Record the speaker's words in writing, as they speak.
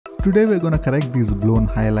Today we're going to correct these blown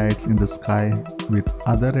highlights in the sky with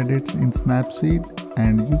other edits in Snapseed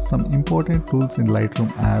and use some important tools in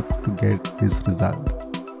Lightroom app to get this result.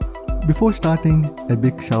 Before starting, a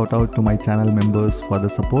big shout out to my channel members for the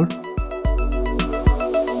support.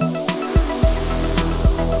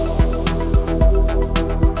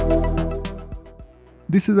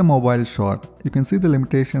 This is a mobile shot. You can see the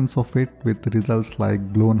limitations of it with results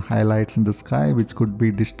like blown highlights in the sky, which could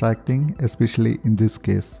be distracting, especially in this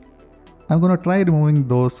case. I'm gonna try removing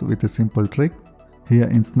those with a simple trick. Here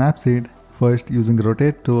in Snapseed, first using the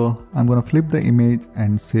rotate tool, I'm gonna flip the image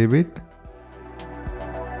and save it.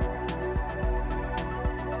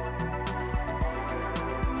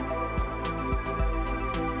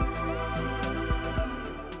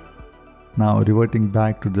 Now reverting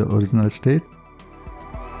back to the original state.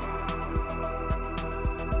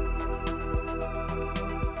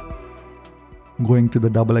 Going to the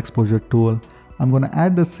double exposure tool, I'm going to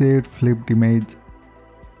add the saved flipped image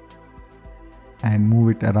and move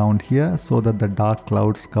it around here so that the dark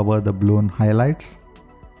clouds cover the blown highlights.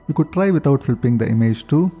 You could try without flipping the image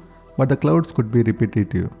too, but the clouds could be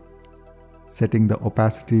repetitive. Setting the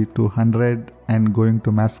opacity to 100 and going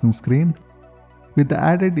to masking screen. With the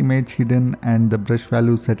added image hidden and the brush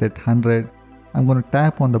value set at 100, I'm going to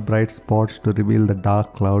tap on the bright spots to reveal the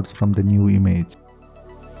dark clouds from the new image.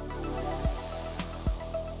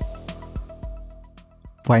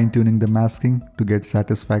 Fine-tuning the masking to get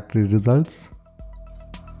satisfactory results.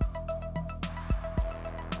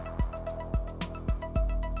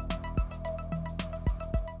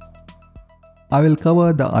 I will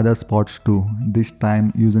cover the other spots too, this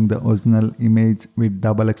time using the original image with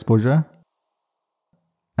double exposure.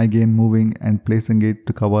 Again moving and placing it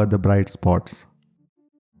to cover the bright spots.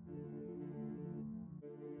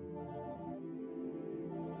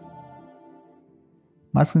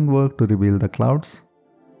 Masking work to reveal the clouds.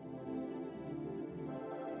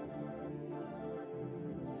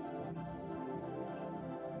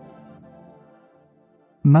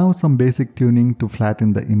 Now some basic tuning to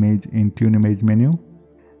flatten the image in Tune Image menu.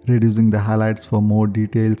 Reducing the highlights for more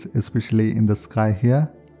details, especially in the sky here.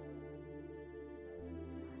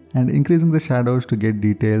 And increasing the shadows to get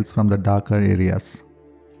details from the darker areas.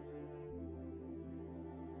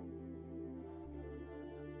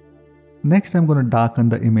 Next I'm going to darken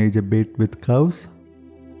the image a bit with curves.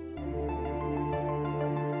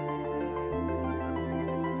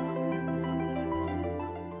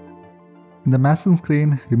 In the masking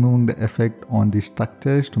screen, removing the effect on the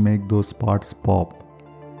structures to make those parts pop.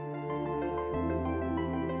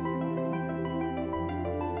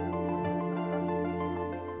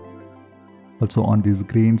 Also on these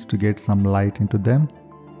greens to get some light into them.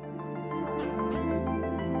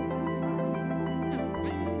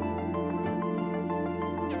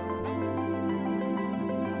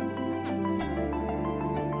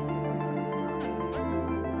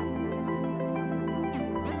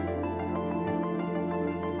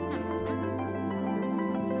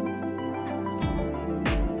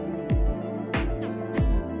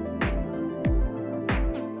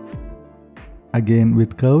 Again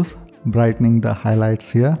with curves, brightening the highlights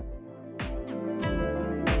here.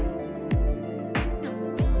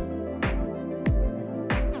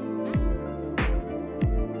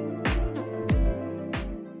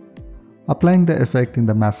 Applying the effect in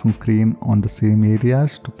the masking screen on the same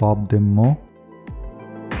areas to pop them more.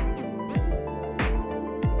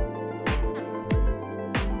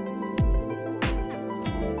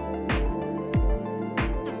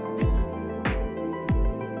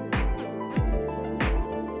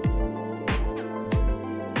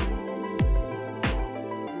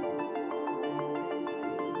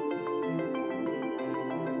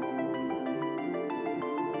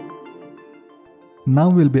 Now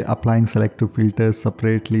we'll be applying selective filters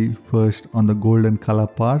separately, first on the golden color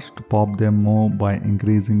parts to pop them more by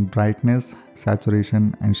increasing brightness,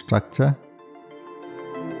 saturation and structure.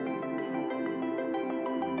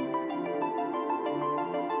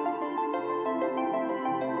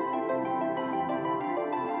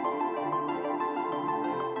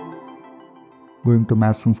 Going to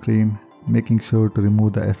masking screen, making sure to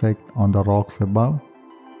remove the effect on the rocks above.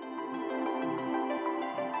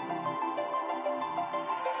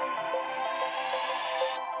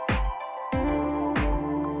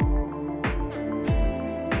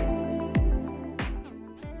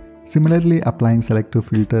 Similarly, applying selective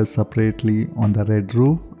filters separately on the red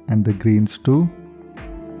roof and the greens too.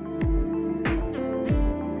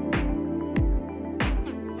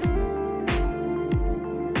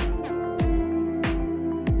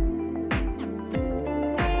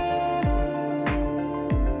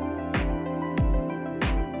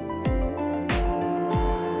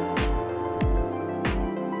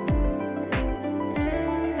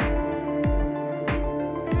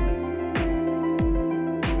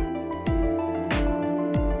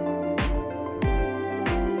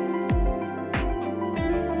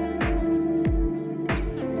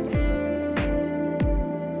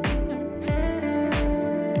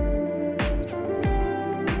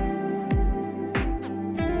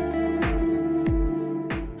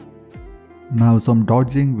 Now some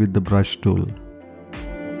dodging with the brush tool.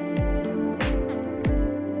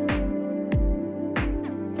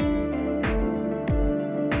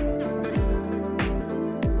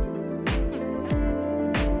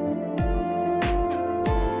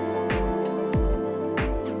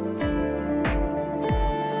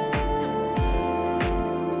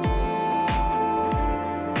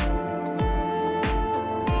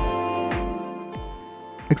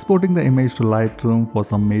 Exporting the image to Lightroom for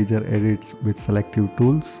some major edits with selective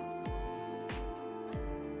tools.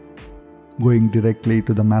 Going directly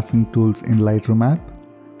to the masking tools in Lightroom app.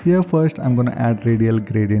 Here first I'm going to add radial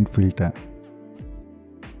gradient filter.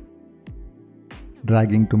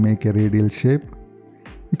 Dragging to make a radial shape.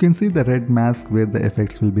 You can see the red mask where the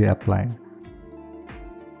effects will be applied.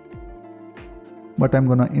 But I'm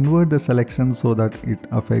going to invert the selection so that it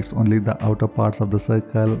affects only the outer parts of the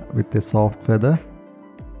circle with a soft feather.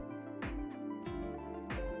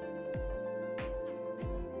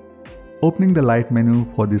 Opening the light menu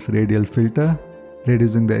for this radial filter,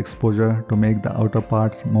 reducing the exposure to make the outer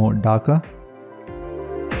parts more darker.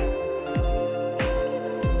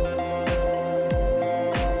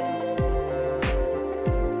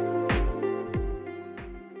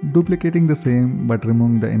 Duplicating the same but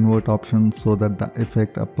removing the invert option so that the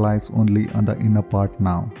effect applies only on the inner part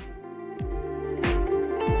now.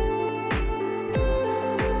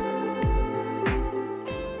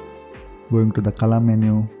 Going to the color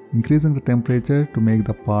menu, increasing the temperature to make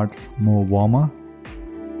the parts more warmer.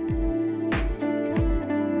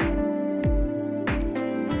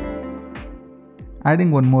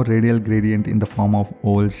 Adding one more radial gradient in the form of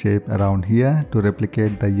oval shape around here to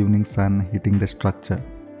replicate the evening sun hitting the structure.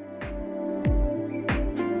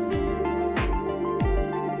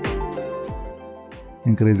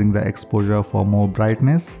 Increasing the exposure for more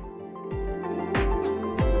brightness.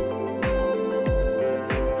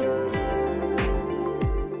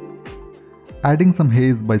 Adding some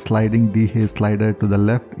haze by sliding the haze slider to the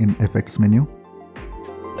left in Effects menu.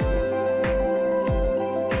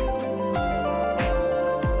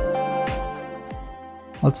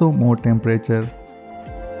 Also more temperature.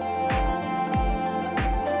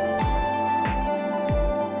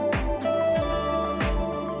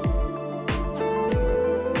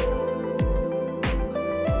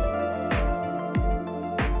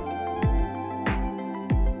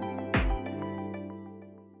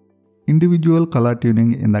 Individual color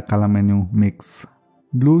tuning in the color menu mix.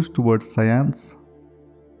 Blues towards cyans.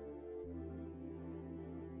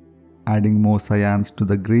 Adding more cyans to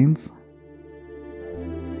the greens.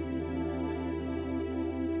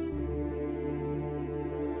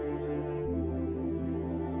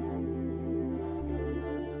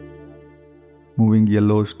 Moving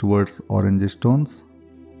yellows towards orange tones.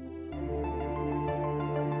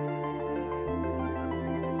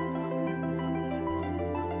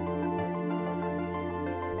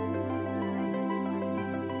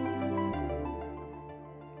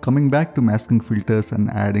 Coming back to masking filters and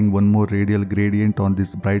adding one more radial gradient on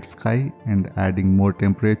this bright sky and adding more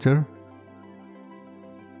temperature.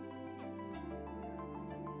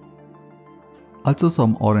 Also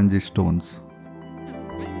some orangish tones.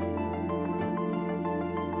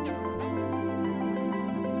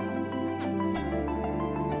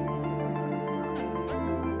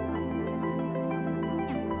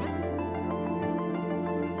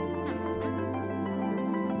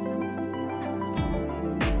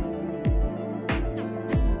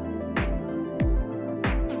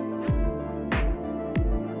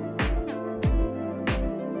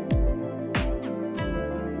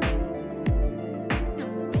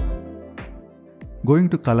 Going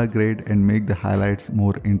to color grade and make the highlights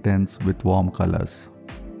more intense with warm colors.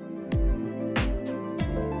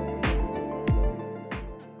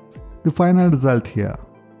 The final result here.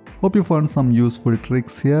 Hope you found some useful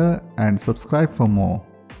tricks here and subscribe for more.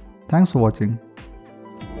 Thanks for watching.